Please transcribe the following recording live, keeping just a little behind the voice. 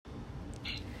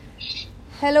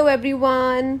Hello,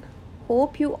 everyone.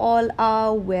 Hope you all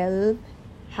are well,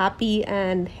 happy,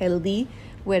 and healthy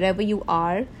wherever you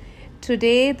are.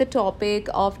 Today, the topic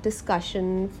of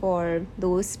discussion for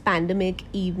those pandemic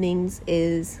evenings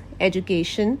is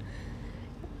education.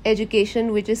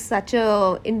 Education, which is such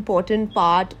a important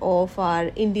part of our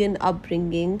Indian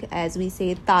upbringing, as we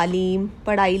say, talim,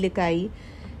 padai likai.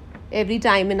 Every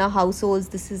time in our households,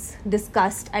 this is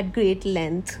discussed at great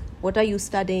length. What are you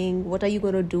studying? What are you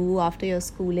going to do after your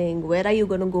schooling? Where are you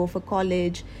going to go for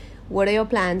college? What are your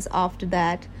plans after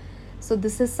that? So,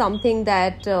 this is something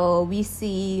that we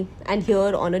see and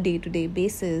hear on a day to day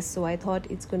basis. So, I thought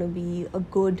it's going to be a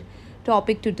good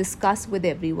topic to discuss with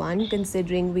everyone,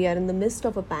 considering we are in the midst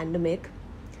of a pandemic.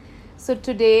 So,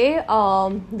 today,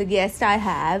 the guest I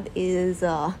have is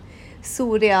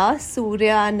Surya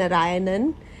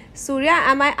Narayanan. Surya,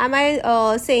 am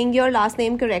I saying your last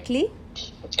name correctly?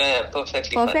 Yeah,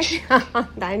 perfectly. Perfect.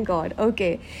 Thank God.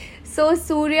 Okay. So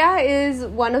Surya is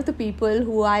one of the people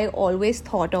who I always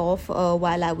thought of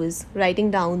while I was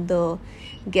writing down the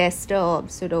guest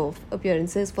sort of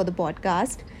appearances for the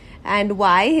podcast. And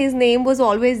why his name was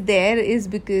always there is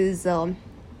because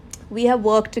we have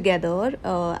worked together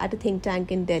at a think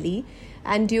tank in Delhi.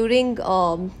 And during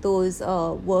those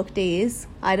work days,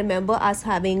 I remember us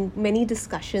having many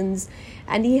discussions,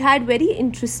 and he had very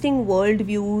interesting world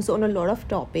views on a lot of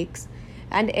topics.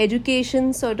 And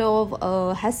education sort of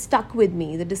has stuck with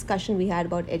me, the discussion we had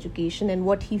about education and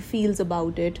what he feels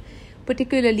about it,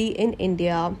 particularly in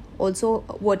India, also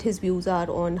what his views are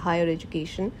on higher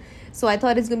education. So I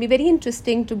thought it's going to be very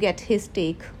interesting to get his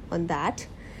take on that.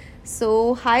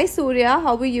 So, hi Surya,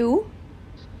 how are you?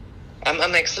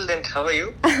 I'm excellent. How are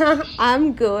you?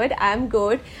 I'm good.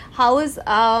 How's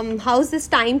this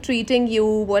time treating you?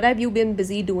 What have you been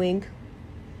busy doing?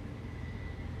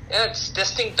 Yeah, it's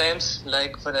testing times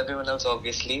like for everyone else,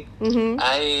 obviously. Mm-hmm.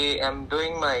 I am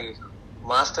doing my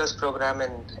master's program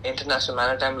in international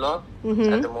maritime law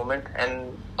at the moment,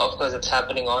 and of course, it's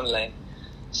happening online.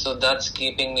 So that's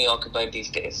keeping me occupied these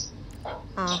days.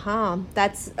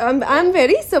 That's I'm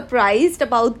very surprised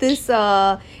about this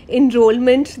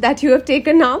enrollment that you have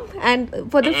taken up, and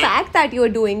for the fact that you are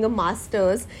doing a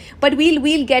master's. But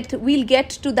we'll get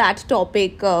to that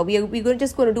topic. We're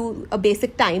just going to do a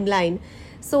basic timeline.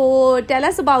 So tell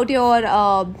us about your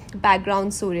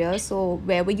background, Surya. So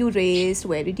where were you raised?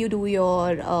 Where did you do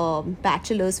your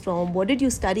bachelor's from? What did you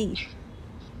study?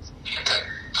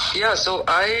 Yeah, so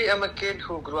I am a kid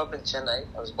who grew up in Chennai.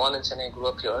 I was born in Chennai, grew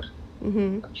up here.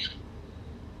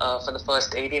 For the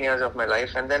first 18 years of my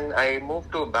life, and then I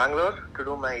moved to Bangalore to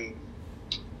do my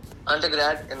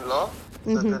undergrad in law,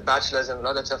 so the bachelor's in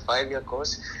law. That's a 5-year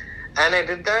course, and I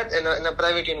did that in a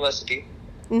private university.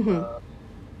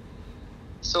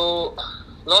 So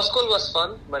law school was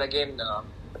fun, but again, a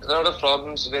lot of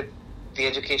problems with the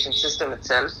education system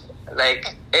itself,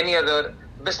 like any other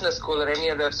business school or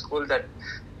any other school that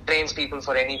trains people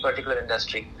for any particular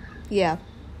industry. Yeah.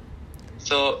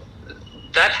 So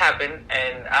that happened,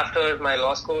 and after my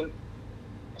law school,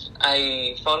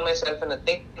 I found myself in a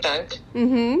think tank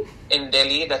in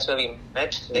Delhi. That's where we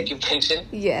met, like you mentioned.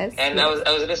 Yes. And yes.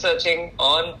 I was researching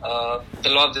on the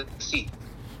law of the sea,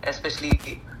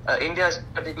 especially India's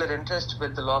particular interest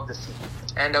with the law of the sea,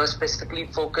 and I was specifically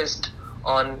focused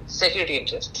on security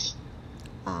interests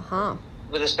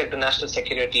with respect to national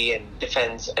security and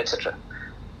defense, etc.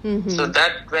 So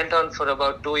that went on for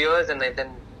about 2 years, and I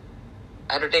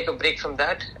had to take a break from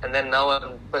that, and then now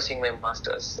I'm pursuing my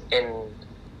master's in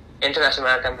international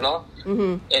maritime law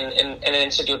in an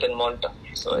institute in Malta.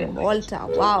 So Malta,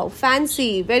 wow,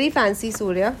 fancy, very fancy,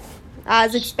 Surya,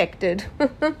 as expected.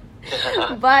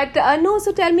 But no,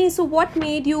 so tell me, so what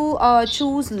made you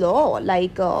choose law?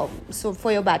 Like, so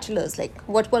for your bachelor's, like,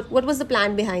 what was the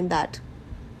plan behind that?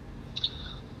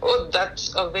 Oh,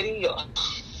 that's a very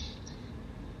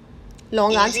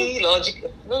long easy answer?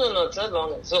 logic. No, it's not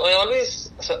long. So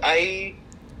I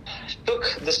took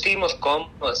the stream of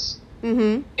commerce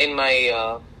in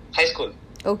my high school.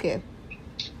 Okay.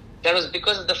 That was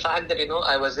because of the fact that,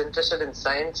 I was interested in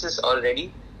sciences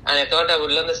already, and I thought I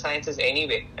would learn the sciences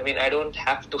anyway. I mean, I don't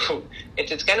have to.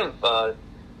 It's kind of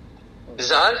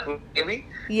bizarre, maybe.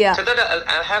 Yeah. So that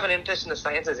I have an interest in the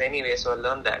sciences anyway, so I'll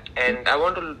learn that. And I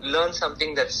want to learn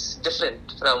something that's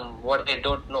different from what I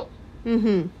don't know.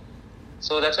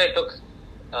 So that's why I took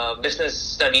business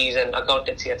studies and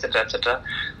accountancy, etc., etc.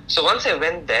 So once I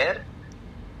went there,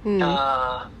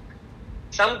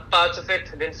 some parts of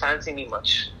it didn't fancy me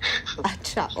much.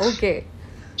 Acha, okay.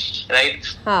 Right?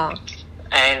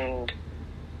 And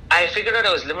I figured out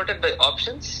I was limited by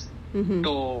options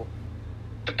to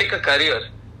pick a career.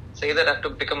 So either I have to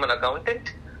become an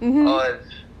accountant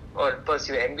or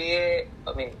pursue MBA.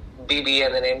 I mean BBA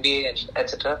and then MBA, and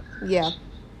etc. Yeah.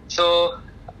 So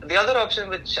the other option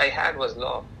which I had was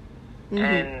law,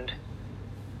 and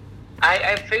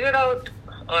I figured out,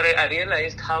 or I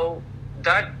realized how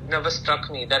that never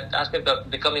struck me, that aspect of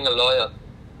becoming a lawyer.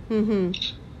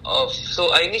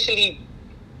 So I initially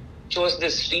chose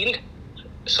this field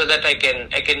so that I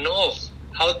can know of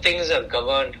how things are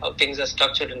governed, how things are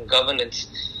structured in governance,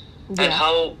 and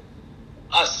how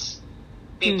us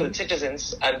people,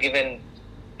 citizens, are given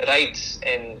rights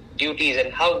and duties,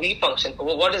 and how we function.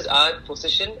 What is our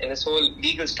position in this whole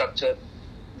legal structure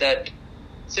that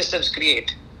systems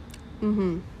create?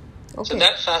 Okay. So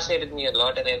that fascinated me a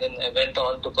lot, and then I went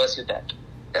on to pursue that.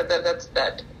 That's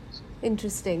that.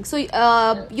 Interesting. So,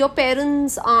 your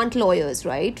parents aren't lawyers,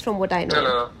 right? From what I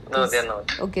know. No, they're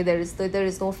not. Okay, there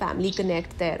is no family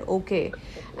connect there. Okay,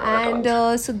 and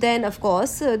so then of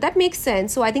course that makes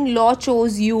sense. So I think law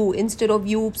chose you instead of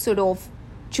you sort of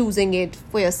choosing it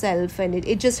for yourself, and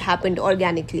it just happened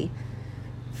organically,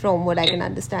 from what I can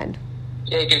understand.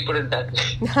 Yeah, you can put it that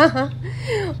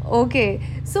way. Okay.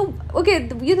 So,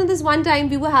 this one time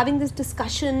we were having this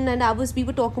discussion, and we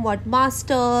were talking about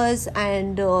masters,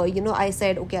 and I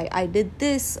said, okay, I did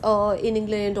this in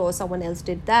England, or someone else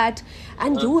did that,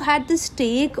 and you had this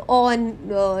take on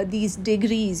these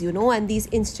degrees, and these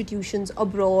institutions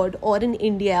abroad or in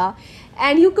India,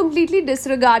 and you completely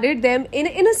disregarded them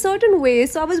in a certain way.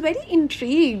 So I was very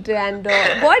intrigued. And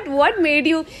what made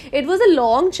you? It was a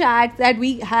long chat that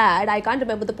we had. I can't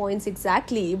remember the points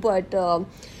exactly, but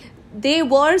there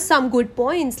were some good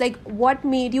points. Like, what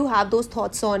made you have those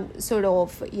thoughts on sort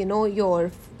of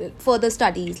your further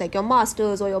studies, like your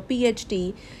masters or your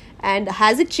PhD, and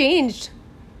has it changed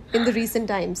in the recent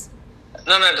times?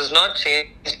 No, it has not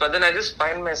changed. But then I just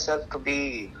find myself to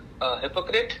be a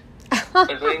hypocrite for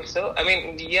doing so. I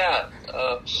mean,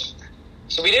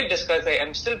 so we did discuss.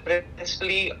 I'm still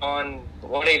principally on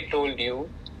what I told you,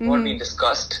 what we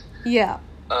discussed. Yeah.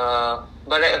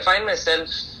 But I find myself,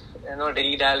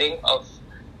 dilly-dallying of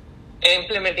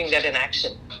implementing that in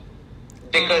action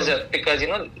because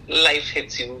life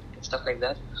hits you and stuff like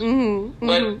that.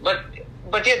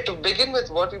 But yet, to begin with,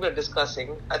 what we were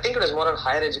discussing, I think it was more on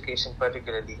higher education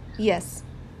particularly. Yes.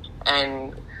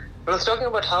 And we was talking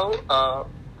about how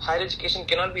higher education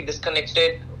cannot be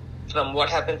disconnected from what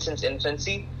happens since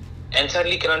infancy, and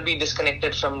certainly cannot be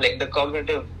disconnected from like the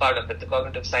cognitive part of it, the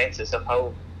cognitive sciences of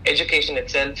how education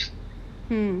itself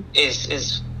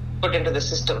is put into the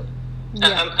system.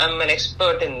 Yeah. I'm an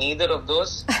expert in neither of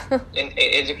those, in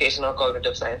education or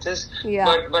cognitive sciences.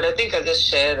 Yeah. But I think I'll just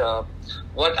share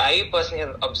what I personally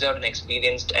have observed and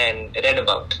experienced and read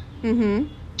about.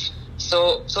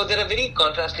 So there are very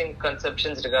contrasting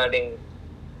conceptions regarding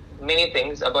many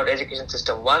things about education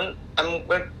system.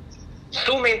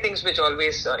 Two main things which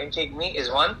always intrigue me is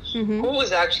one, who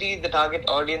is actually the target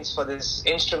audience for this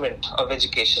instrument of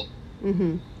education?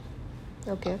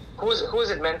 Okay. Who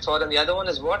is it meant for? And the other one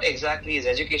is, what exactly is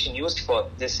education used for?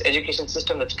 This education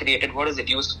system that's created, what is it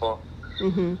used for?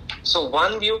 So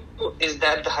one view is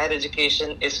that the higher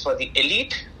education is for the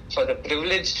elite, for the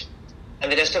privileged,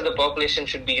 and the rest of the population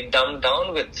should be dumbed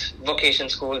down with vocation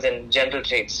schools and general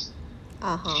trades.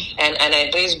 And I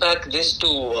trace back this to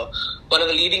one of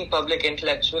the leading public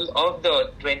intellectuals of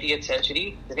the 20th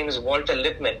century. His name is Walter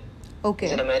Lippmann. Okay.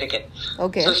 He's an American.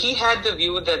 Okay. So he had the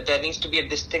view that there needs to be a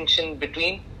distinction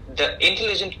between the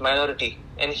intelligent minority,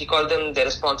 and he called them the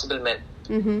responsible men.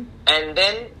 And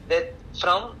then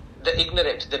from the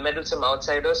ignorant, the meddlesome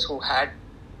outsiders who had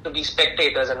to be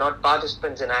spectators and not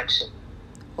participants in action.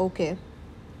 Okay.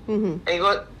 And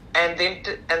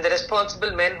the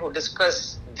responsible men who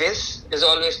discuss this is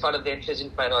always part of the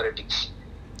intelligent minority.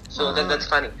 So that's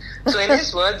funny. So in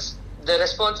his words, the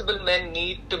responsible men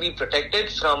need to be protected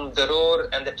from the roar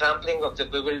and the trampling of the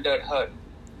bewildered herd,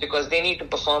 because they need to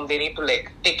perform, they need to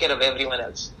take care of everyone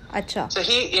else. Acha. So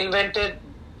he invented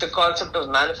the concept of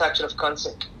manufacture of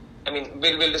consent. I mean,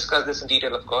 we'll discuss this in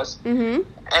detail, of course. And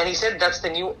he said that's the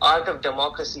new art of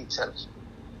democracy itself.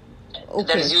 Okay.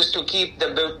 That is used to keep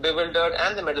the bewildered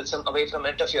and the meddlesome away from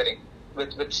interfering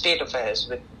with state affairs,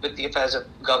 with the affairs of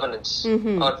governance,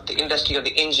 or the industry or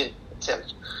the engine itself.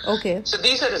 Okay. So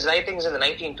these are his writings in the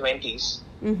 1920s.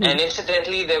 And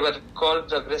incidentally, they were called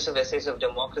Progressive Essays of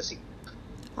Democracy.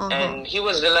 And he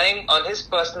was relying on his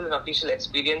personal and official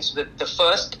experience with the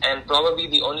first and probably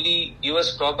the only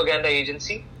US propaganda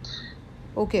agency.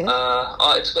 Okay.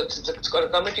 It's called a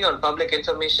Committee on Public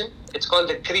Information. It's called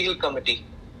the Creel Committee.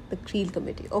 The Creel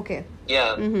Committee. Okay.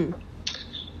 Yeah.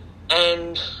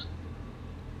 And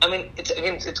I mean,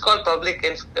 it's called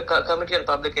Committee on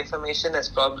Public Information, as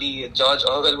probably George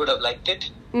Orwell would have liked it.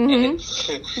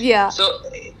 Yeah. So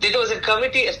it was a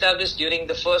committee established during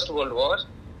the First World War.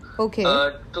 Okay.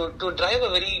 To drive a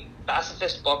very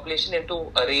pacifist population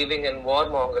into a raving and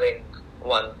warmongering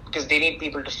one, because they need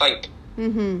people to fight.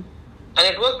 And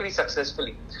it worked pretty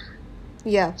successfully.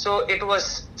 Yeah. So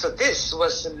this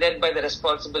was led by the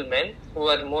responsible men who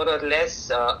were more or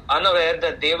less unaware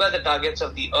that they were the targets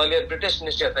of the earlier British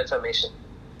Ministry of Information.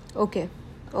 Okay.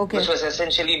 Which was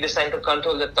essentially designed to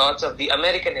control the thoughts of the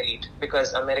American elite,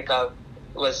 because America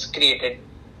was created,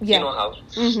 you know how.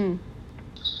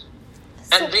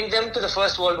 And bring them to the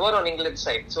First World War on England's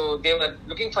side. So they were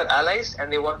looking for allies,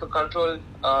 and they want to control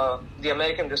the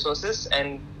American resources,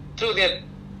 and through their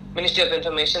Ministry of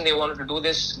Information, they wanted to do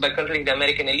this by controlling the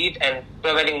American elite and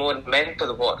providing more men to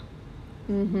the war.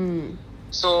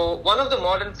 So one of the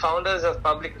modern founders of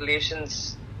public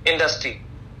relations industry,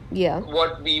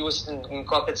 what we use in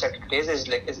corporate sector days,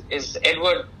 is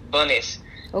Edward Bernays.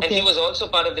 Okay. And he was also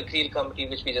part of the Creel Committee,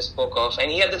 which we just spoke of. And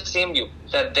he had the same view,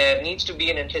 that there needs to be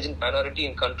an intelligent minority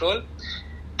in control,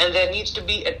 and there needs to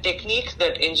be a technique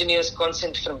that engineers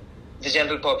consent from the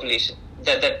general population.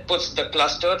 That puts the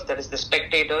clusters, that is the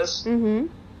spectators, in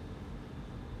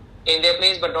their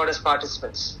place, but not as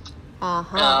participants.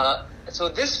 So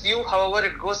this view, however,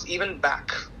 it goes even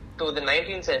back to the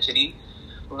 19th century,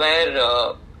 where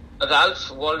Ralph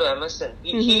Waldo Emerson,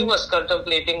 he was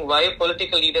contemplating why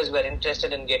political leaders were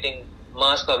interested in getting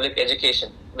mass public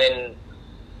education when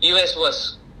US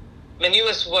was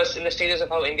in the stages of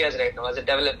how India is right now, as a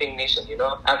developing nation,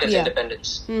 after its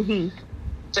independence.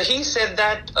 So he said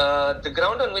that the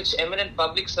ground on which eminent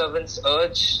public servants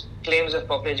urge claims of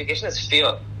popular education is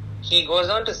fear. He goes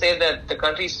on to say that the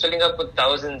country is filling up with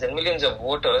thousands and millions of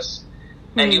voters,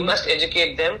 and you must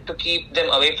educate them to keep them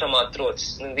away from our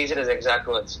throats. And these are his exact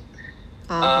words.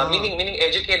 Meaning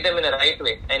educate them in a right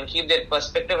way and keep their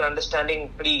perspective and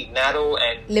understanding pretty narrow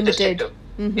and limited.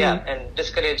 And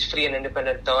discourage free and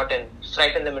independent thought and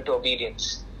frighten them into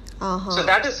obedience. So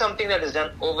that is something that is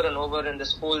done over and over in the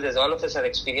schools, as all of us have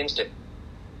experienced it,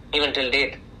 even till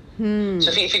date. So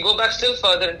if you go back still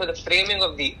further into the framing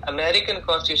of the American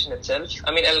Constitution itself,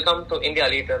 I mean, I'll come to India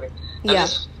later. I'm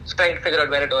just trying to figure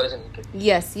out where it originated.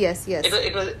 Yes.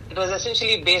 It was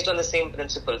essentially based on the same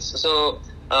principles. So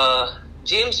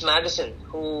James Madison,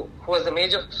 who was the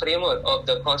major framer of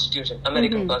the Constitution,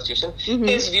 American Constitution,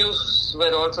 his views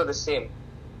were also the same.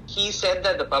 He said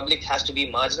that the public has to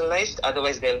be marginalized,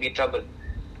 otherwise there will be trouble.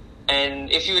 And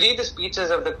if you read the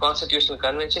speeches of the Constitutional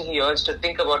Convention, he urged to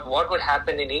think about what would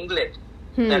happen in England.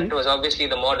 That was obviously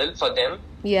the model for them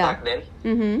back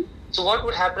then. So what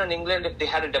would happen in England if they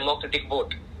had a democratic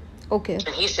vote? Okay.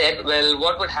 And he said, well,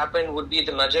 what would happen would be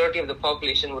the majority of the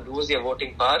population would lose their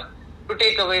voting power to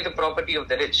take away the property of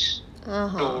the rich,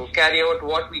 to carry out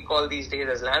what we call these days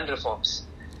as land reforms.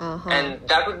 And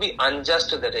that would be unjust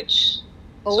to the rich.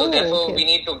 So therefore, we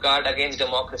need to guard against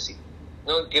democracy,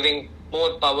 giving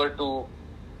more power to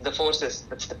the forces,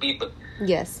 that's the people.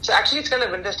 Yes. So actually, it's kind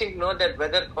of interesting to know that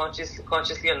whether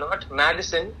consciously or not,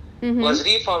 Madison was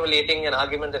reformulating an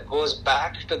argument that goes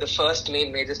back to the first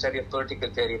major study of political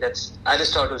theory. That's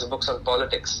Aristotle's books on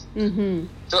politics.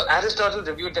 So Aristotle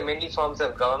reviewed the many forms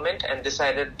of government and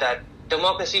decided that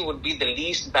democracy would be the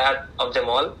least bad of them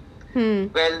all.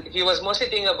 Well, he was mostly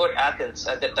thinking about Athens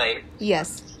at the time.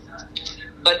 Yes.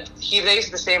 But he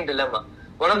raised the same dilemma.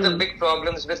 One of the big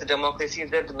problems with democracy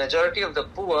is that the majority of the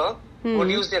poor would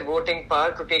use their voting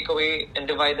power to take away and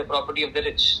divide the property of the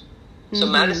rich. So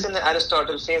Madison and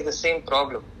Aristotle face the same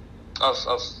problem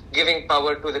of giving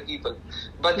power to the people.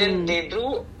 But then they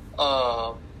drew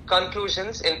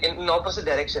conclusions in opposite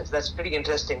directions. That's pretty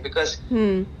interesting, because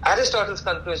Aristotle's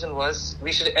conclusion was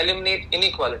we should eliminate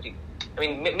inequality. I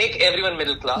mean, make everyone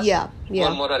middle class,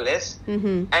 more or less.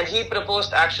 And he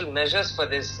proposed actual measures for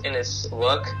this in his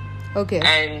work. Okay.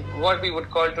 And what we would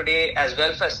call today as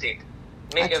welfare state.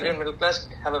 Make everyone middle class,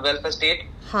 have a welfare state.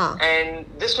 And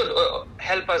this would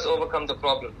help us overcome the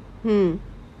problem.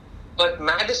 But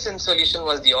Madison's solution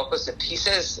was the opposite. He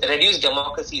says reduce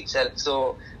democracy itself.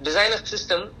 So design a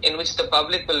system in which the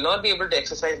public will not be able to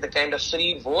exercise the kind of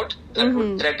free vote that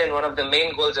would threaten one of the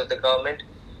main goals of the government,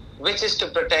 which is to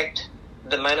protect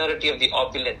the minority of the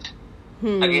opulent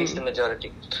against the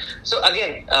majority. So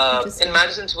again, in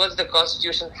Madison's words, the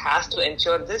Constitution has to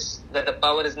ensure this, that the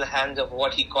power is in the hands of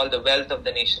what he called the wealth of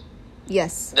the nation.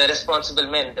 Yes. The responsible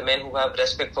men, the men who have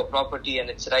respect for property and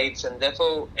its rights, and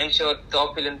therefore ensure the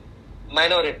opulent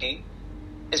minority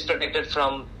is protected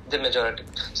from the majority.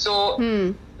 So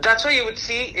that's why you would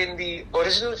see in the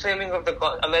original framing of the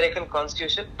American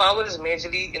Constitution, power is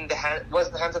majorly in the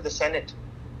hands of the Senate,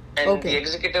 and the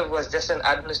executive was just an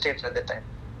administrator at the time.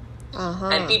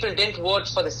 And people didn't vote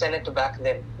for the Senate back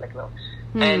then, like now.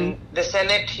 And the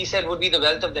Senate, he said, would be the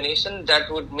wealth of the nation that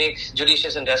would make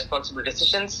judicious and responsible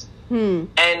decisions.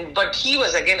 But he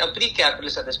was again a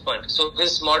pre-capitalist at this point. So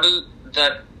his model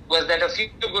was that a few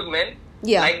good men,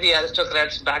 like the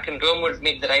aristocrats back in Rome, would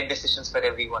make the right decisions for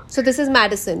everyone. So this is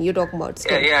Madison you're talking about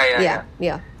still.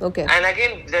 Yeah. Okay. And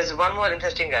again, there's one more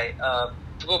interesting guy.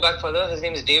 To go back further, his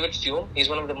name is David Hume. He's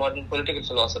one of the modern political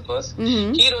philosophers.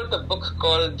 He wrote a book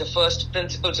called The First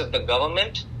Principles of the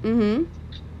Government.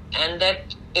 And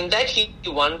in that he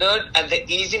wondered at the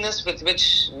easiness with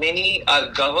which many are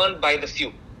governed by the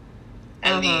few,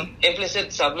 and the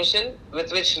implicit submission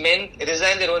with which men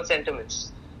resign their own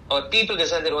sentiments, or people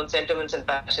resign their own sentiments and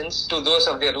passions to those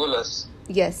of their rulers.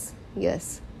 Yes.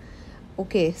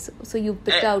 Okay, so you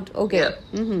picked out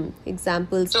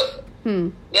examples. So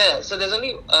so there's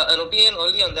only an opinion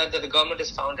only on that the government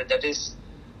is founded. That is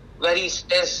where he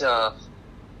says.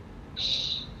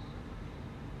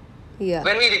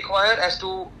 When we require as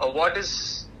to what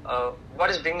is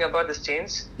bringing about this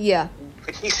change,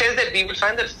 he says that we will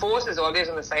find that force is always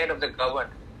on the side of the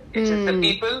governed. It's the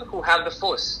people who have the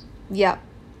force.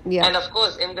 And of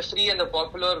course, in the free and the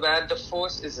popular, where the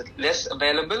force is less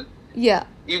available,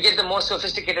 you get the more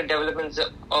sophisticated developments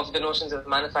of the notions of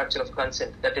manufacture of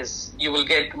consent. That is, you will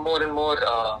get more and more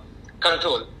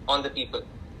control on the people.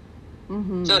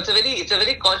 So it's a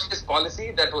very conscious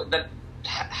policy that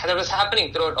was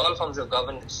happening throughout all forms of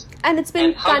governance. And it's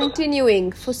been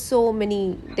continuing for so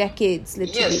many decades,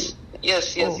 literally.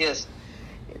 Yes.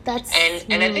 That's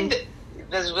and I think that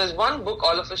there's one book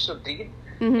all of us should read.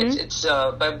 It's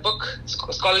a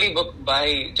scholarly book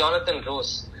by Jonathan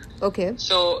Rose. Okay.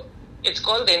 So it's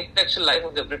called The Intellectual Life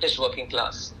of the British Working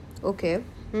Class. Okay.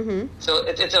 So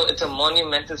it's a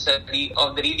monumental study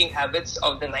of the reading habits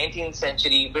of the 19th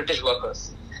century British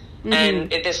workers.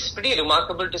 And it is pretty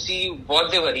remarkable to see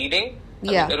what they were reading.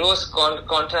 Rose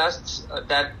contrasts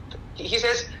that. He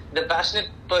says the passionate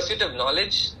pursuit of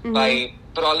knowledge by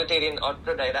proletarian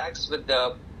autodidacts with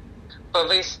the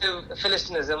pervasive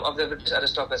Philistinism of the British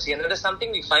aristocracy. And that is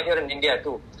something we find here in India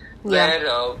too,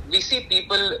 where we see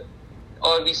people,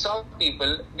 or we saw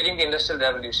people during the Industrial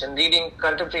Revolution reading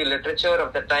contemporary literature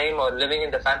of the time, or living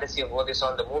in the fantasy of what they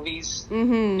saw in the movies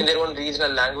in their own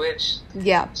regional language.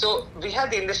 So we had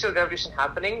the Industrial Revolution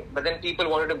happening, but then people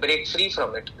wanted to break free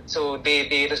from it. So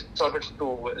they resorted to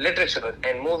literature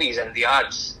and movies and the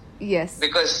arts.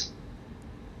 Because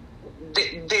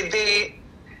they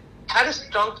had a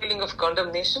strong feeling of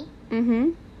condemnation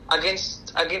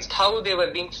against how they were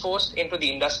being forced into the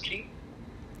industry.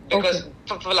 Because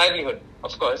for livelihood,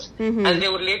 of course. And they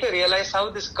would later realize how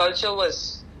their culture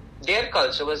was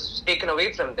taken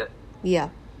away from them. I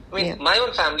mean, my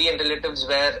own family and relatives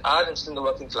are still in the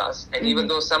working class, and even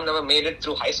though some never made it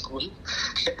through high school,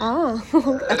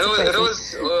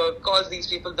 Rose calls these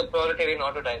people the proletarian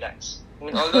autodidacts. I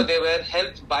mean, although they were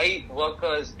helped by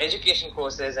workers, education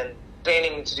courses and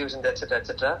training institutions,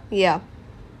 etc., there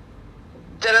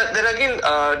are again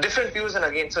different views, and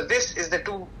again, so this is the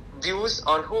two views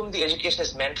on whom the education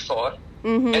is meant for,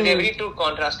 and they're very two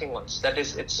contrasting ones. That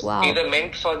is, it's either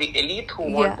meant for the elite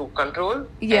who want to control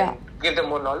and give them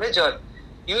more knowledge, or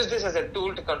use this as a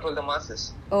tool to control the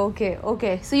masses. Okay.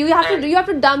 So you have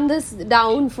to dumb this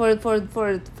down for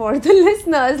the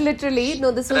listeners. Literally,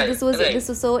 no, this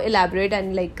was so elaborate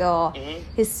and like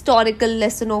historical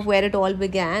lesson of where it all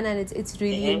began, and it's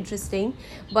really interesting.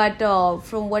 But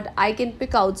from what I can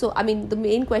pick out, so I mean, the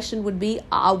main question would be: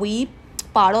 are we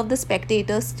part of the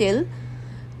spectators still,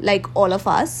 like all of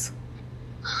us,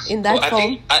 in that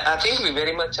form? I think we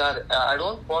very much are. I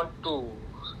don't want to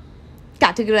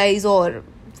categorize or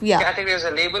categorize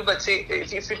a label, but say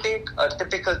if you take a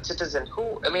typical citizen,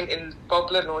 who, I mean, in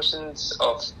popular notions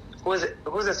of who's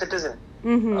a citizen,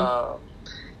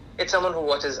 it's someone who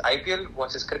watches IPL,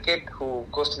 watches cricket, who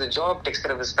goes to the job, takes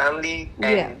care of his family,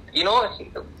 and he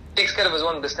takes care of his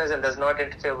own business and does not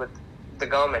interfere with the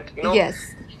government.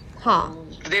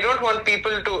 They don't want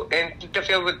people to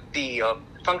interfere with the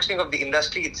functioning of the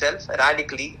industry itself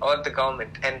radically, or the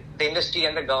government. And the industry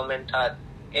and the government are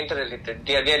interrelated.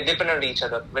 They are dependent on each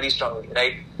other very strongly,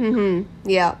 right? And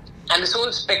this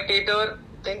whole spectator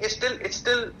thing is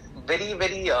still very,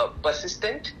 very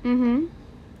persistent. And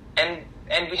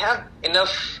we have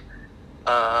enough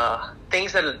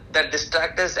things that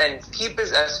distract us and keep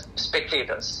us as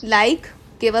spectators. Like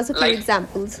Give us a few Like-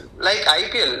 examples. Like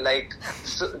IPL, like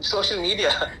social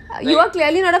media. You are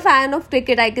clearly not a fan of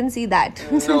cricket. I can see that.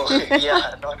 No,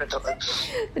 yeah, not at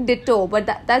all. Ditto. But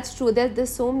that's true. There's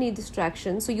so many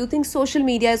distractions. So you think social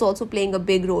media is also playing a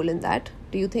big role in that?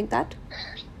 Do you think that?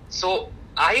 So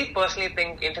I personally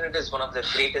think internet is one of the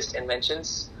greatest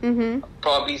inventions,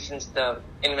 probably since the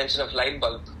invention of light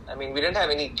bulb. I mean, we didn't have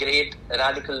any great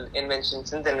radical inventions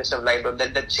since the invention of light bulb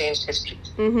that changed history.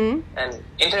 And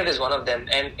internet is one of them.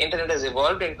 And internet has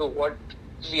evolved into what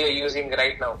we are using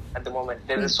right now at the moment.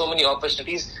 There are so many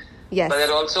opportunities, Yes. but there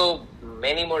are also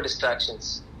many more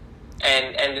distractions.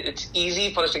 And it's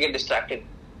easy for us to get distracted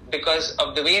because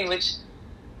of the way in which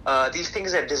these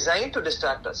things are designed to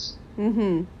distract us.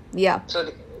 Yeah. So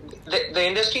the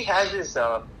industry has this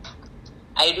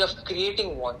idea of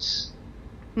creating wants.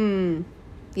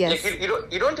 Yes. Like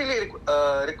you don't really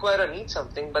require or need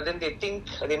something, but then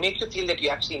they make you feel that you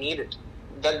actually need it.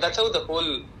 That's how the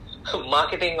whole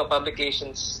marketing or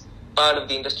publications part of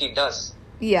the industry does.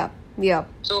 Yeah. Yeah.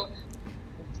 So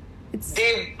It's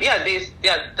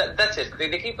that's it.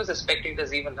 They keep us as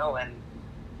spectators even now, and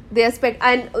they aspect,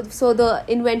 and so the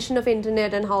invention of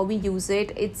internet and how we use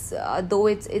it, it's though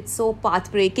it's so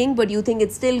path breaking, but you think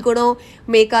it's still gonna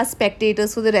make us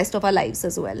spectators for the rest of our lives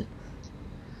as well?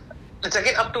 it's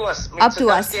again up to us. Up to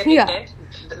that's us, their yeah. intent.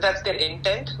 That's their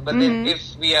intent. But then if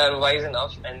we are wise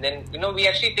enough, and then we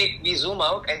actually we zoom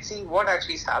out and see what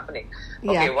actually is happening.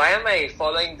 Okay, Yeah. why am I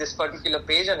following this particular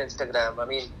page on Instagram? I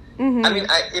mean,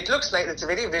 it looks like it's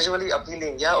very visually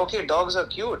appealing. Yeah, okay, dogs are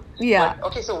cute. Yeah. But,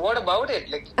 okay, so what about it?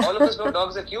 Like, all of us know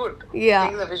dogs are cute. Yeah.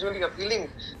 Things are visually appealing.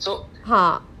 So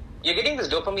Huh. you're getting this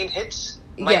dopamine hits,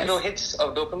 Yes. micro hits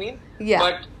of dopamine. Yeah.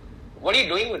 But what are you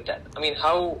doing with that? I mean,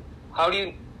 how are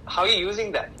you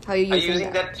using that? How are you Are using you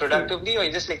using that? that productively, or are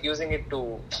you just like using it to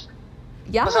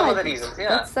Yeah, for some other reasons?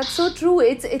 Yeah. that's so true.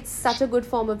 It's such a good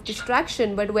form of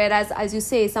distraction. But whereas, as you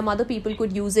say, some other people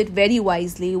could use it very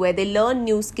wisely, where they learn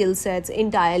new skill sets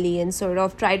entirely and sort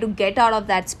of try to get out of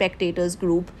that spectators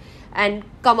group and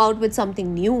come out with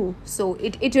something new. So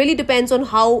it really depends on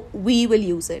how we will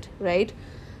use it, right?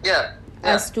 Yeah.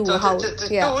 As to so how- it's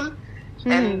a yeah. tool,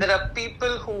 and there are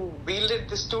people who wielded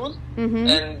this tool,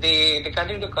 and they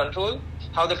continue to control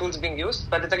how the tool is being used.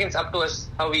 But it's up to us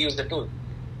how we use the tool.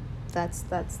 That's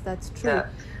true. Yeah.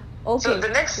 Okay. So the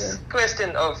next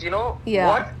question of Yeah.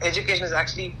 what education is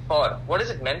actually for? What is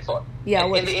it meant for? Yeah,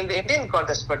 In the Indian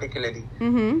context particularly.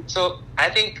 So I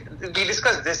think we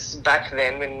discussed this back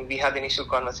then when we had the initial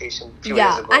conversation a few years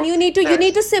Yeah, ago. and you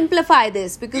need to simplify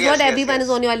this because Yes, not yes, everyone yes. is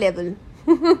on your level.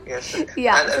 Yes.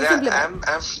 Yeah, And so simplify.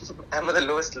 I'm at the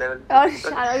lowest level. Oh,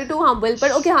 shut up, you're too humble.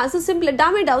 But okay, so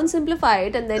dumb it down, simplify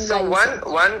it, and then. So rise.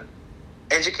 one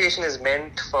education is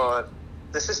meant for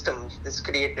the system is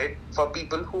created for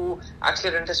people who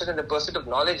actually are interested in the pursuit of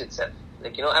knowledge itself.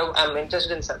 Like I'm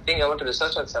interested in something. I want to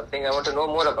research on something. I want to know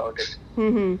more about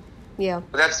it. Yeah.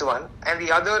 That's the one. And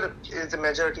the other is the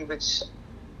majority,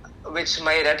 which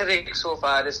my rhetoric so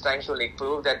far is trying to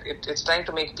prove that it's trying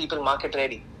to make people market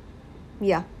ready.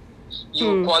 Yeah.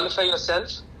 You qualify yourself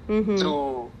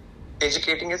through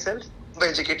educating yourself,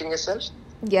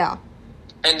 Yeah.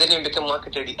 and then you become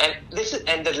market ready.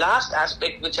 And the last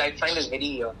aspect, which I find is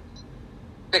very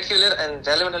peculiar and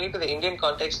relevant only to the Indian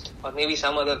context, or maybe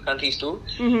some other countries too,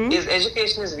 is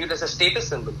education is viewed as a status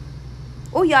symbol.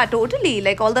 Oh yeah, totally.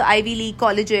 Like all the Ivy League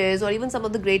colleges, or even some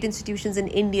of the great institutions in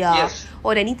India, Yes.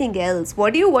 or anything else.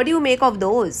 What do you make of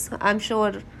those? I'm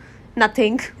sure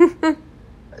nothing.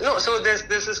 No, so there's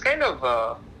this kind of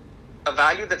a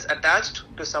value that's attached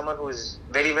to someone who is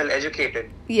very well educated.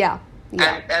 Yeah.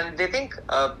 Yeah. And they think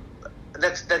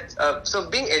so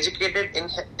being educated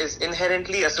is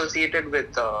inherently associated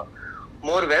with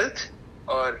more wealth,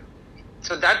 or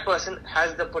so that person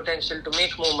has the potential to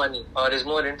make more money or is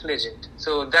more intelligent.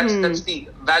 So that's the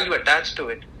value attached to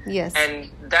it. Yes.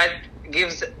 And that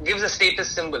gives a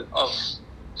status symbol of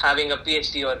having a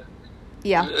PhD or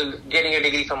Yeah. getting a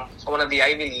degree from one of the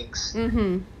Ivy Leagues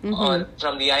or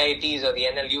from the IITs or the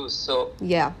NLUs. So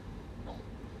Yeah.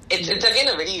 it's again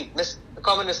a very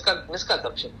common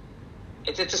misconception.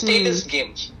 It's a status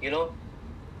game,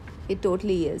 It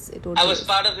totally is. I was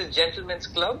part of this gentleman's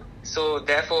club, so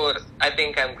therefore I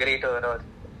think I'm greater, or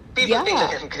people think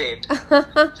that I'm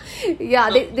great. Yeah,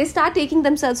 they start taking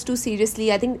themselves too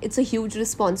seriously. I think it's a huge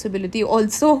responsibility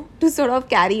also to sort of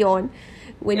carry on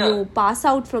when you pass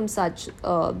out from such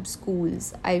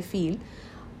schools, I feel.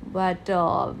 But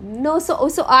no,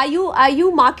 so are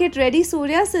you market ready,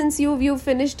 Surya, since you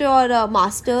finished your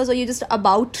masters, or you're just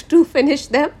about to finish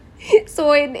them? So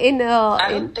I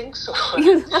don't think so.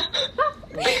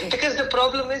 Because the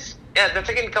problem is yeah, that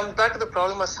again comes back to the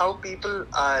problem of how people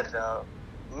are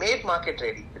made market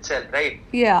ready itself, right?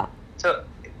 Yeah. So,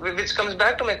 which comes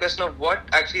back to my question of what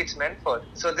actually it's meant for.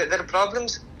 So there are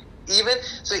problems. Even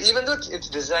though it's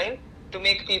designed to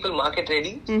make people market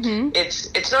ready,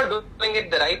 it's not doing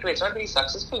it the right way. It's not really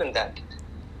successful in that.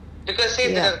 Because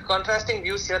there are contrasting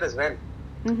views here as well.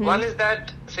 One is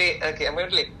that I'm going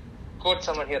to quote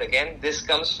someone here again. This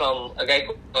comes from a guy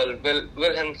called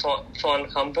Wilhelm von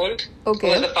Humboldt, who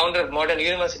was the founder of modern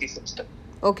university system.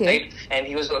 Okay. Right? And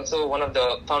he was also one of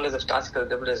the founders of classical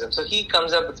liberalism. So he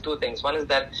comes up with two things. One is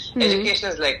that education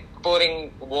is like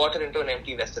pouring water into an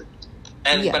empty vessel.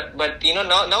 And but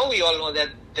now we all know that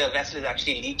the vessel is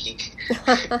actually leaking.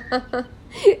 And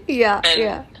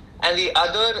the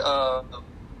other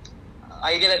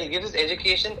idea that he gives is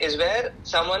education is where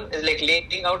someone is like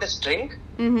laying out a string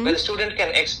where the student can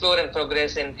explore and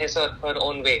progress in his or her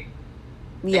own way.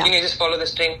 Yeah. You can just follow the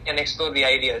string and explore the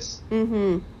ideas.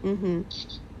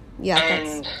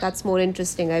 Yeah, that's more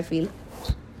interesting, I feel.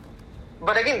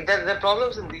 But again, there are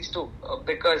problems in these two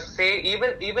because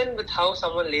even with how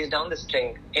someone lays down the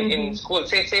string in school,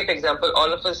 say for example,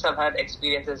 all of us have had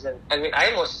experiences, and I mean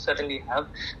I most certainly have,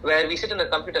 where we sit in a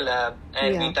computer lab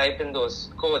and we type in those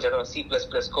codes, C++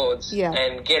 codes,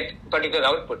 and get particular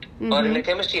output. Or in a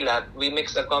chemistry lab, we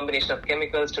mix a combination of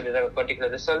chemicals to derive a particular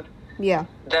result. Yeah,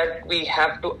 that we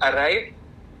have to arrive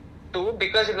to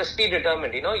because it was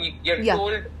predetermined. You're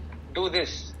told do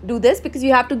this because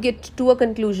you have to get to a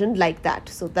conclusion like that.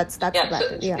 So that's the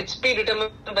pattern. It's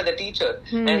predetermined by the teacher,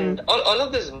 and all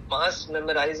of this mass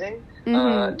memorizing,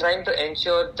 trying to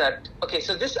ensure that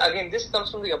so this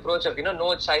comes from the approach of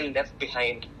no child left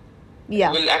behind.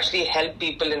 Will actually help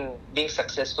people in being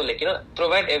successful.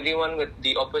 Provide everyone with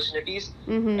the opportunities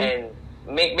and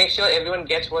make sure everyone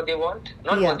gets what they want,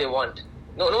 not what they want.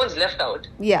 No one's left out.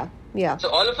 So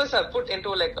all of us are put into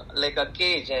like a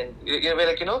cage, and you're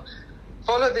like,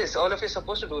 follow this. All of you are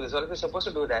supposed to do this. All of you are supposed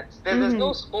to do that. There's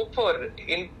no scope for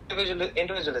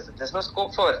individualism. There's no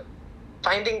scope for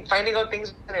finding out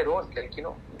things on our own.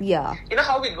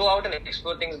 How we go out and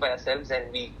explore things by ourselves,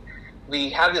 and we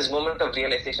have this moment of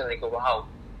realization, like, oh, wow,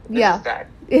 this is that.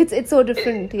 It's so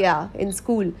different. In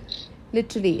school.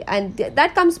 Literally, and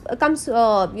that comes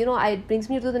it brings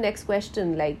me to the next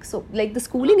question, like the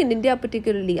schooling in India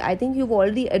particularly. I think you've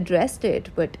already addressed it,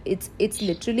 but it's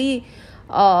literally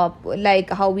like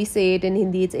how we say it in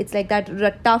Hindi, it's like that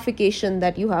rattafication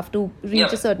that you have to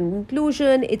reach a certain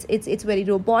conclusion. It's very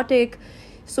robotic.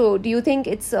 So do you think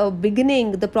it's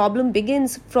the problem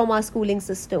begins from our schooling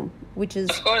system, which is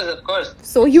of course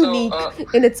so unique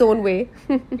in its own way?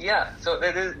 So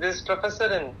there's this professor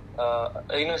in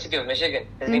University of Michigan.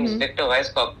 His name is Victor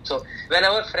Weisskopf. So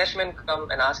whenever freshmen come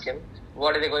and ask him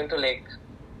what are they going to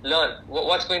learn,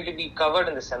 what's going to be covered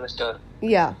in the semester,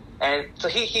 and so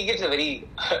he gives a very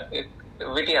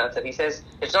witty answer. He says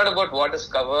it's not about what is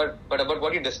covered, but about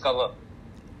what you discover.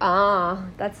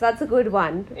 That's a good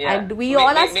one. And we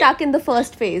all are stuck in the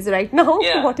first phase right now.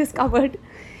 What is covered?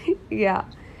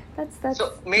 That's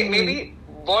so maybe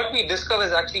what we discover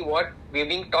is actually what we're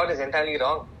being taught is entirely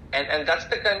wrong, and that's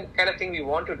the kind of thing we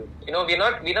want to do. We're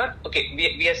not we are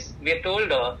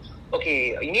told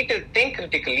you need to think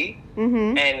critically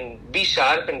and be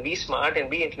sharp and be smart and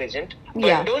be intelligent,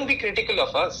 but don't be critical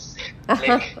of us.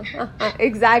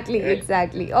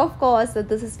 Exactly. Of course,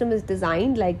 the system is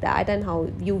designed like that, and how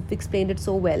you've explained it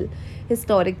so well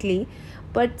historically.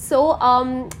 But so,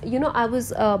 I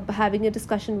was having a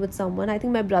discussion with someone. I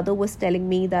think my brother was telling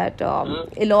me that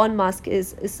Elon Musk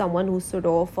is someone who's sort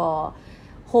of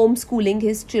homeschooling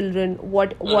his children.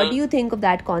 What do you think of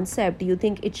that concept? Do you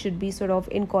think it should be sort of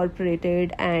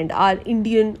incorporated, and are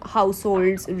Indian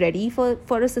households ready for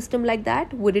a system like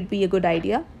that? Would it be a good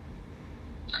idea?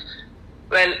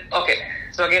 Well,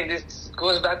 so again, this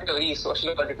goes back to a very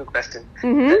social political question.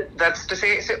 That's to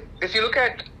say, so if you look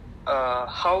at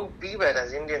how we were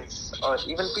as Indians, or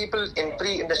even people in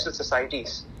pre-industrial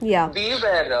societies, we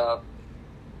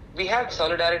had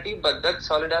solidarity, but that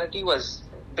solidarity was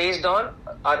based on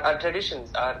our traditions,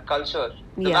 our culture,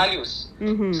 the values.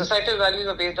 Societal values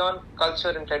were based on culture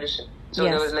and tradition. So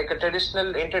there was like a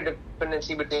traditional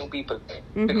interdependency between people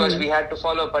because we had to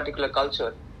follow a particular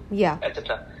culture,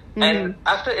 etc. And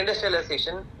after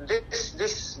industrialization,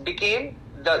 this became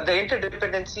the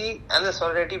interdependency and the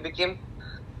solidarity became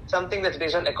something that's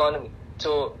based on economy.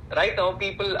 So right now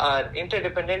people are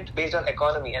interdependent based on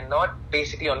economy and not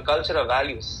basically on culture or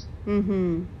values.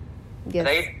 Yes.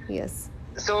 Right? Yes.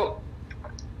 So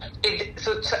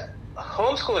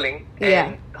homeschooling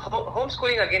and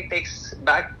homeschooling again takes us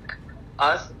back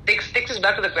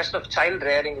to the question of child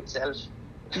rearing itself.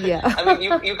 Yeah. I mean,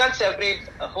 you can't separate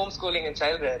homeschooling and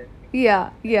child rearing.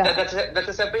 Yeah. That's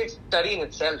a separate study in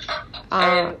itself. Ah.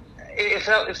 And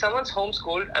if someone's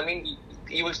homeschooled, I mean,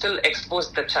 you will still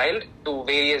expose the child to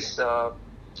various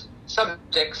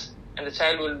subjects, and the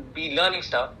child will be learning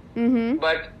stuff. Mm-hmm.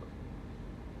 But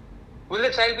will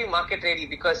the child be market ready?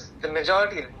 Because the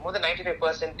majority, more than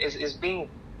 95%, is being.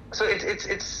 So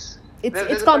it's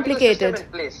It's complicated. System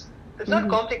in place. It's not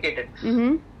complicated.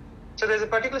 Mm-hmm. So there's a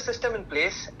particular system in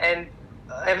place, and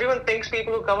everyone thinks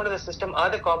people who come into the system are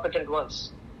the competent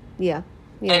ones. Yeah.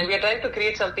 And we are trying to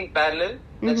create something parallel.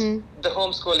 That's the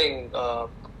homeschooling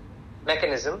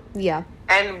mechanism. Yeah.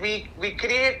 And we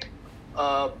create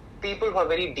people who are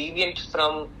very deviant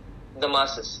from the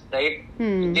masses, right?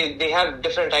 They have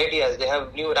different ideas. They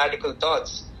have new radical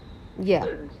thoughts. Yeah.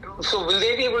 So will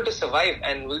they be able to survive,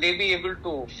 and will they be able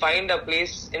to find a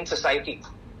place in society,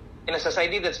 in a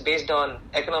society that's based on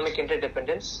economic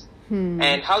interdependence?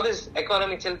 And how this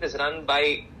economy itself is run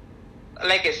by,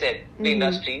 like I said, the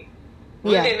industry.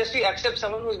 Will the industry accept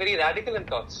someone who's very radical in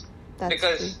thoughts? That's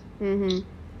because true.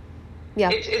 Yeah.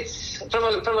 It's from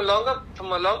a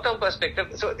long term perspective.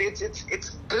 So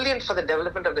it's brilliant for the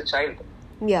development of the child.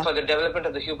 Yeah. For the development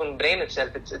of the human brain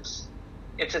itself,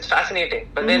 it's fascinating.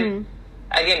 But then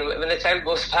again, when the child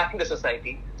goes back into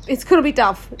society, it's gonna be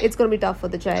tough. It's gonna be tough for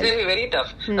the child. It's gonna be very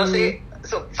tough. Now,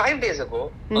 so 5 days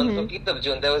ago, on the 15th of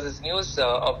June, there was this news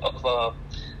of a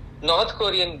North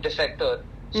Korean defector.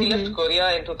 She left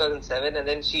Korea in 2007, and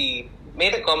then she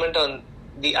made a comment on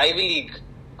the Ivy League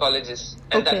colleges,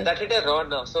 and that hit her raw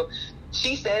now. So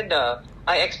she said,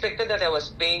 I expected that I was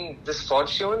paying this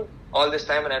fortune, all this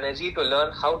time and energy, to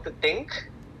learn how to think.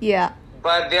 Yeah.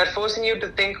 But they are forcing you to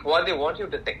think what they want you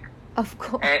to think. Of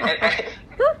course.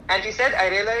 And she said, I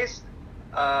realized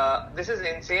this is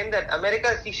insane that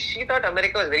America, she thought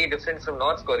America was very different from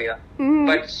North Korea.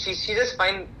 But she just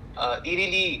find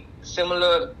eerily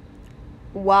similar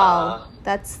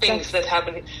things that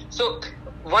happen. So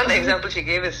one example she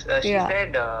gave is, she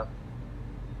said that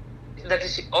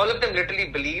all of them literally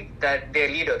believed that their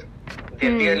leader,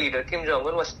 their dear leader, Kim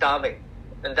Jong-un, was starving.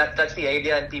 And that's the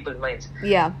idea in people's minds.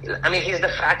 Yeah. I mean, he's the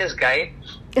fattest guy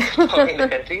in the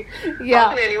country. Yeah. How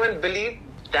can anyone believe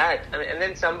that? I mean, and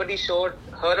then somebody showed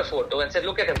her a photo and said,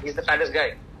 look at him, he's the fattest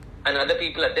guy. And other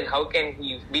people, then how can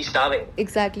he be starving?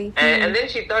 Exactly. And then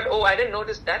she thought, I didn't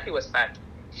notice that he was fat.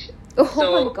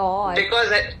 Oh my God.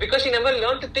 Because she never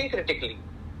learned to think critically,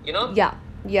 you know? Yeah.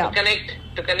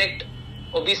 To connect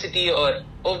obesity or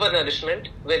overnourishment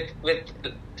with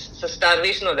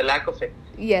starvation or the lack of it.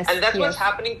 Yes. And that's what's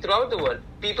happening throughout the world.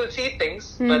 People see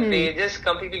things, but they just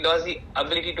completely lost the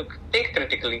ability to think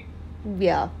critically.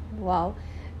 Yeah. Wow.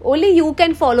 Only you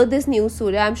can follow this news,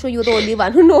 Surya. I'm sure you're the only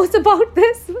one who knows about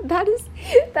this.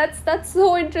 That's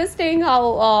so interesting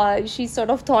how she sort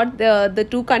of thought the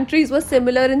two countries were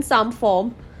similar in some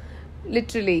form.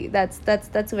 Literally,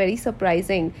 that's very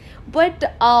surprising.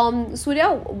 But Surya,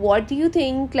 what do you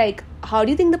think? Like, how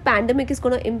do you think the pandemic is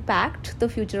going to impact the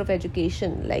future of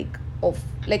education? Like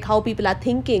how people are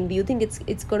thinking. Do you think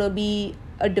it's going to be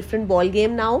a different ball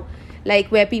game now? Like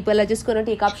where people are just going to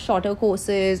take up shorter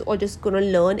courses or just going to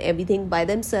learn everything by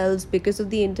themselves because of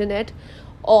the internet,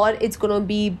 or it's going to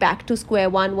be back to square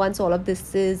one once all of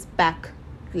this is back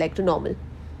like to normal?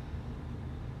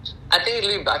 I think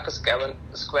it'll be back to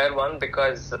square one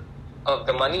because of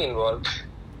the money involved.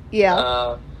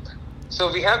 Yeah.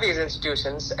 So we have these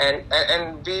institutions,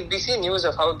 and we see news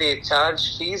of how they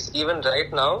charge fees even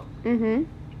right now. Mm-hmm.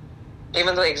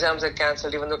 Even though exams are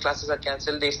cancelled, even though classes are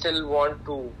cancelled, they still want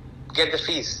to get the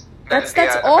fees. That's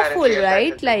awful,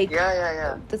 right? Like,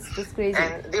 yeah. That's crazy.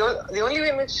 And the only way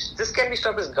in which this can be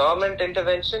stopped is government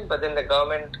intervention, but then the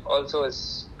government also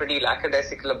is pretty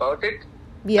lackadaisical about it.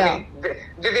 Yeah. I mean,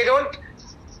 they don't.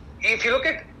 If you look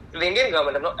at the Indian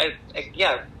government,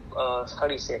 how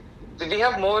do you say? We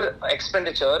have more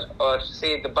expenditure, or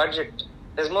say the budget.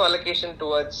 There's more allocation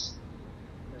towards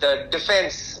the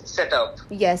defense setup.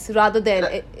 Yes, rather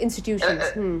than institutions.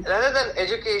 Rather than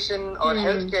education or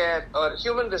healthcare or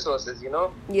human resources, you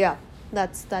know. Yeah,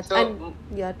 that's so,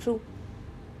 true.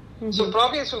 Mm-hmm. So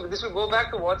probably this will go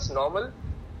back to what's normal,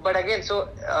 but again, so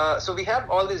we have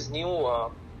all these new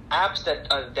apps that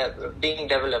are being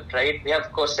developed, right? We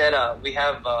have Coursera, we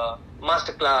have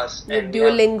Masterclass, and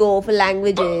Duolingo for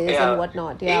languages and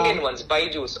whatnot. Yeah, Indian ones,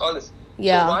 Byju's, all this.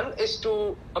 Yeah. So one is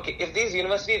if these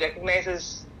university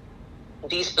recognizes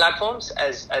these platforms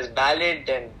as valid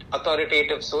and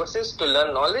authoritative sources to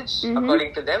learn knowledge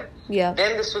according to them, then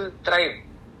this will thrive.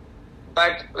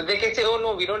 But they can say, oh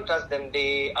no, we don't trust them.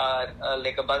 They are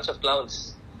like a bunch of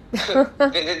clowns.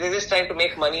 They're just trying to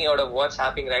make money out of what's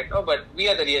happening right now, but we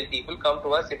are the real people. Come to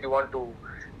us if you want to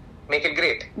make it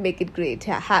great. Make it great.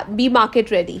 Be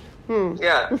market ready.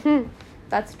 Yeah.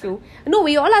 That's true. No,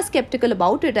 we all are skeptical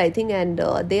about it, I think, and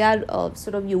they are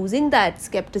sort of using that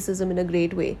skepticism in a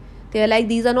great way. They are like,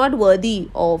 these are not worthy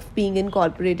of being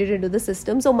incorporated into the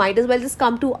system, so might as well just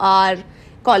come to our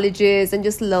colleges and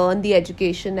just learn the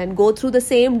education and go through the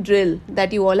same drill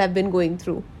that you all have been going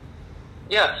through.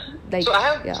 Yeah. Like, so I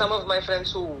have yeah. some of my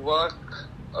friends who work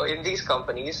in these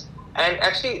companies, and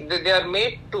actually they are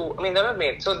made to, I mean, they're not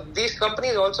made. So these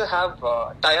companies also have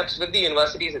tie-ups with the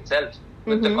universities itself,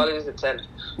 with the colleges itself.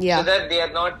 Yeah. So that they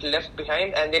are not left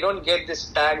behind and they don't get this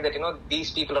tag that,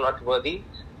 these people are not worthy.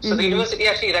 So the university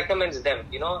actually recommends them,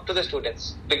 to the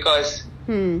students because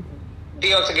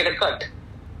they also get a cut.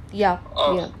 Yeah.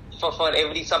 For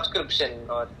every subscription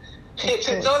or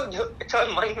it's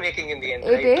all money making in the end. It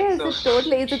right? is. So, It's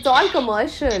totally. It's all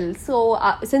commercial. So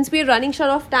since we're running short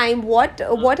of time, what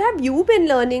have you been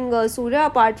learning, Surya,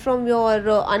 apart from your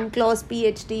unclosed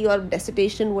PhD or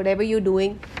dissertation, whatever you're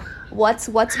doing? What's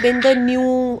been the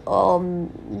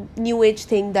new age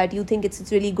thing that you think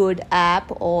it's really good app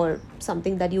or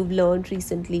something that you've learned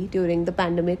recently during the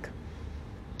pandemic?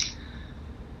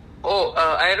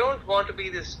 I don't want to be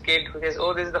this kid who says,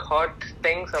 "Oh, this is the hot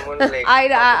thing." Someone like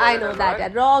I know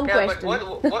that. Wrong question.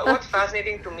 But what's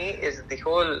fascinating to me is the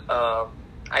whole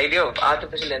idea of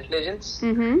artificial intelligence.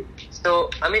 So,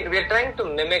 I mean, we are trying to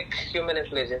mimic human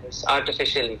intelligence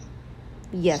artificially.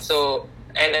 Yes. So,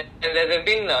 and there have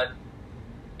been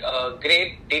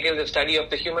great detailed study of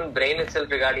the human brain itself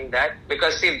regarding that,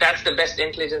 because see, that's the best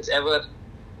intelligence ever.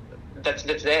 That's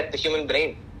there, the human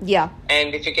brain. Yeah.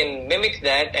 And if you can mimic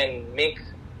that and make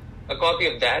a copy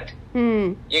of that,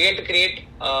 you're going to create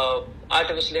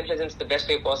artificial intelligence the best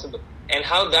way possible. And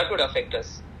how that would affect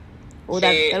us. Oh,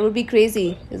 that would be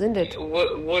crazy, isn't it?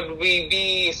 Would we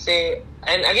be, say,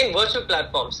 and again, virtual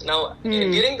platforms. Now,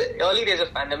 during the early days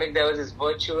of pandemic, there was this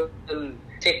virtual,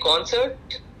 say, concert.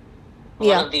 I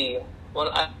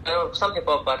don't know, some hip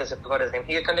hop artist, I forgot his name.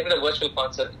 He conducted a virtual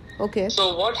concert. Okay.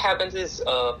 So what happens is,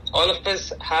 all of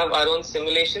us have our own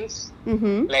simulations,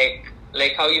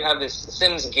 like how you have this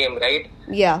Sims game, right?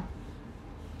 Yeah.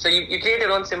 So you create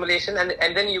your own simulation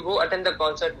and then you go attend the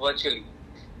concert virtually.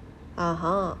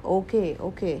 Okay.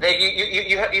 Like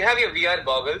you have your VR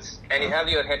goggles and you have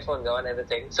your headphones on and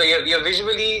everything. So you're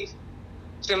visually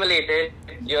stimulated,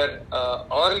 you're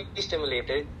orally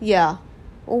stimulated. Yeah.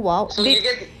 Oh wow. So you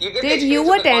get did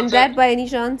you attend that by any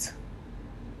chance?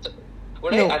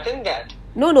 Would I attend that?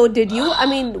 No. Did you? I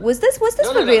mean, was this for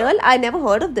real? No. I never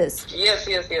heard of this. Yes.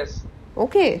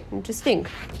 Okay, interesting.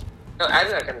 No, I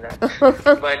didn't attend that.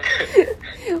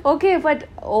 But okay, but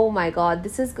oh my god,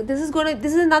 this is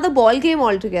another ball game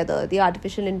altogether. The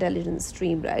artificial intelligence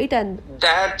stream, right? And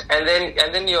that, and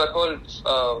then your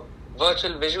whole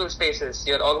virtual visual spaces,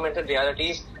 your augmented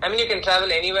realities. I mean, you can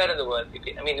travel anywhere in the world.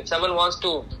 I mean, if someone wants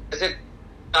to visit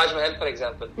Taj Mahal, for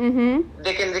example,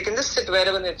 they can just sit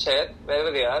wherever in their chair,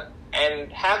 wherever they are,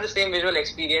 and have the same visual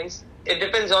experience. It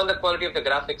depends on the quality of the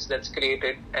graphics that's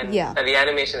created and the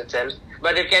animation itself,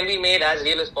 but it can be made as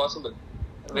real as possible.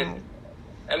 I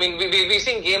mean, we've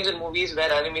seen games and movies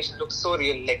where animation looks so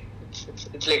real, like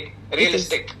it's like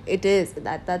realistic. It is.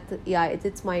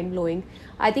 It's mind blowing.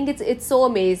 I think it's so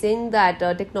amazing that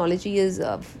technology is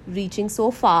reaching so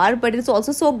far, but it's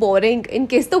also so boring. In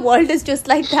case the world is just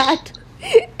like that,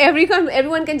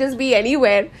 everyone can just be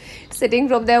anywhere, sitting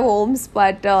from their homes.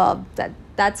 But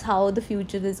that's how the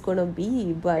future is gonna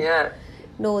be. But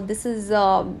no, this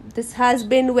has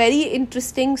been very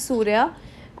interesting, Surya.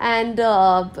 And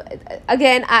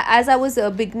again, as I was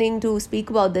beginning to speak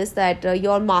about this, that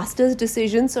your master's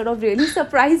decision sort of really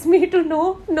surprised me to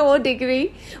no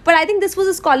degree. But I think this was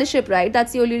a scholarship, right?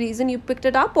 That's the only reason you picked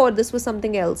it up, or this was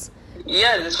something else?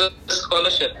 Yeah, this was a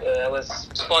scholarship. I was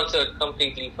sponsored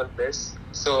completely for this.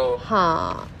 So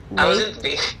I wasn't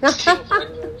paying.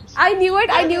 I knew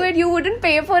it. You wouldn't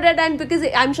pay for it, and because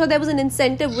I'm sure there was an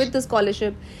incentive with the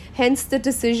scholarship, hence the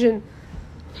decision.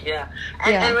 Yeah.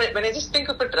 And when I just think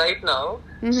of it right now,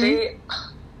 say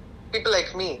people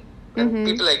like me and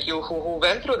people like you who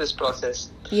went through this process.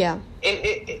 Yeah.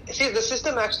 See, the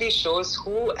system actually shows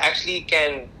who actually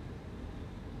can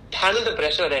handle the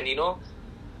pressure and,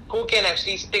 who can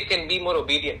actually stick and be more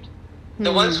obedient.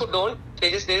 The ones who don't,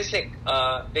 they just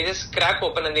crack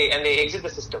open and they exit the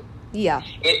system. Yeah.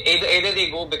 Either they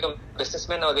go become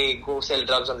businessmen or they go sell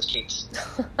drugs on the streets.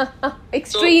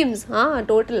 Extremes,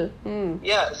 total.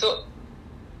 Yeah, so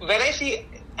when I see,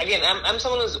 again, I'm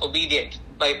someone who's obedient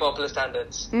by popular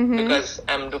standards because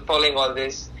I'm following all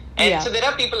this. And so there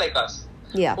are people like us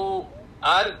who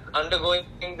are undergoing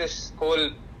this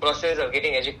whole process of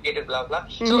getting educated, blah blah.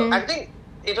 So I think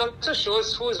it also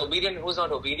shows who is obedient, who's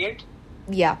not obedient.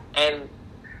 Yeah. And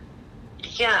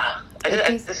yeah,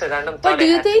 this is a random thought. But do I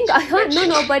you had think, to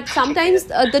no, but sometimes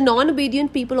the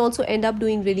non-obedient people also end up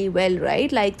doing really well,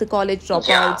 right? Like the college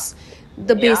dropouts,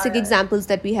 the basic examples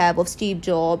that we have of Steve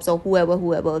Jobs or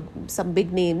whoever, some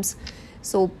big names.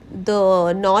 So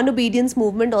the non-obedience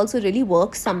movement also really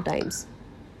works sometimes.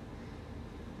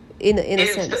 In a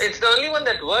sense. It's the only one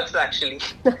that works actually.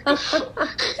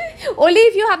 Only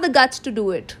if you have the guts to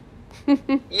do it.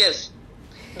 Yes,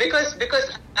 because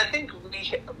I think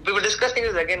we were discussing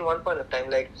this again one point of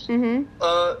time. Like,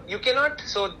 you cannot.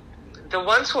 So the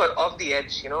ones who are off the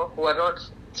edge, who are not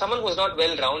someone who's not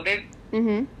well rounded.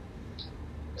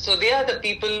 So they are the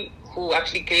people who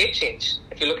actually create change.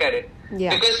 If you look at it,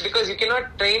 because you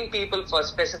cannot train people for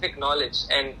specific knowledge,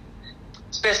 and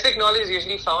specific knowledge is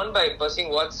usually found by pursuing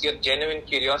what's your genuine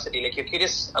curiosity. Like, you're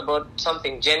curious about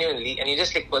something genuinely, and you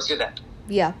just pursue that.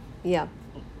 Yeah.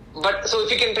 But so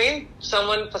if you can train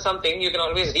someone for something, you can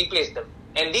always replace them.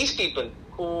 And these people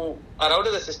who are out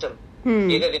of the system,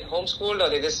 either they're homeschooled or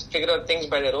they just figure out things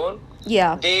by their own.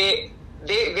 Yeah. They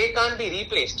can't be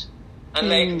replaced,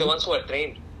 unlike the ones who are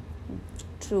trained.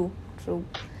 True.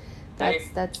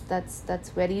 That's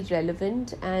very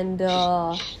relevant. And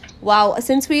wow,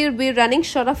 since we're running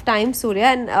short of time, Surya,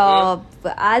 and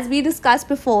as we discussed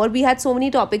before, we had so many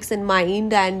topics in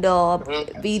mind, and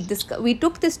we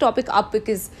took this topic up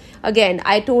because, again,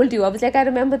 I told you, I was like, I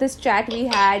remember this chat we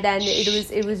had, and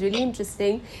it was really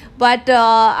interesting. But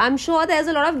I'm sure there's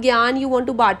a lot of gyan you want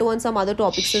to bato on some other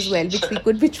topics as well,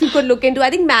 which we could look into.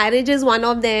 I think marriage is one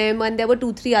of them, and there were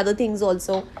 2-3 other things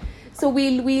also. So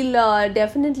we'll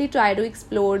definitely try to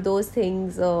explore those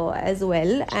things as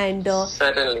well. And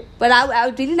certainly. But I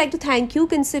would really like to thank you,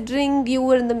 considering you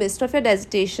were in the midst of your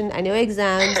dissertation and your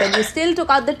exams, and you still took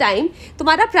out the time.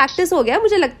 तुम्हारा practice हो गया,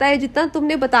 मुझे लगता है, जितना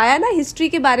तुमने बताया ना history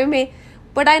के बारे में.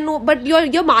 But I know, but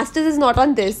your masters is not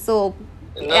on this, so.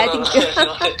 I think.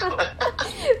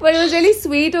 But it was really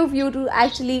sweet of you to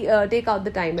actually take out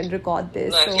the time and record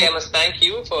this. No, actually, I must thank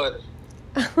you for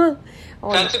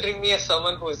considering me as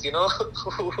someone who's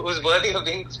who's worthy of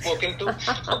being spoken to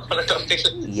on a topic.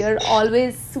 You're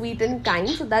always sweet and kind,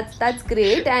 so that's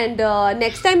great. And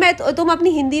next time तुम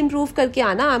अपनी Hindi improve करके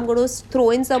आना. I'm going to throw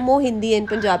in some more Hindi and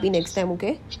Punjabi next time,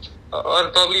 okay? Or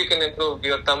probably you can improve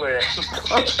your Tamil.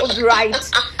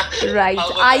 Right.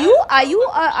 Are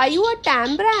you a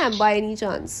Tambram by any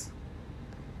chance?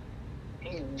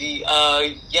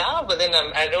 Yeah, but then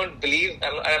I don't believe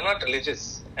I'm not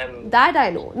religious. That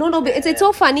I know. No, it's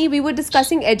so funny. We were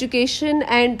discussing education,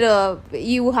 and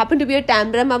you happen to be a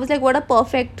Tambram. I was like, what a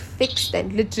perfect fix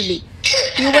then, literally.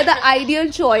 You were the ideal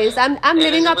choice. I'm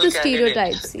living up to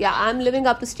stereotypes. Yeah, I'm living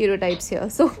up to stereotypes here.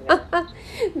 So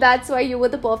that's why you were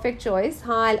the perfect choice.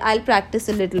 I'll practice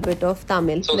a little bit of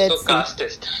Tamil. So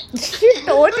casteist.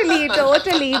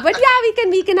 Totally. But yeah,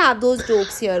 we can have those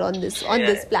jokes here on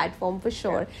this platform for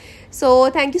sure. So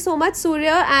thank you so much,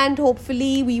 Surya, and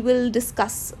hopefully we will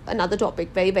discuss another topic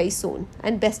very, very soon.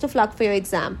 And best of luck for your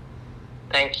exam.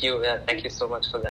 Thank you. Thank you so much for that.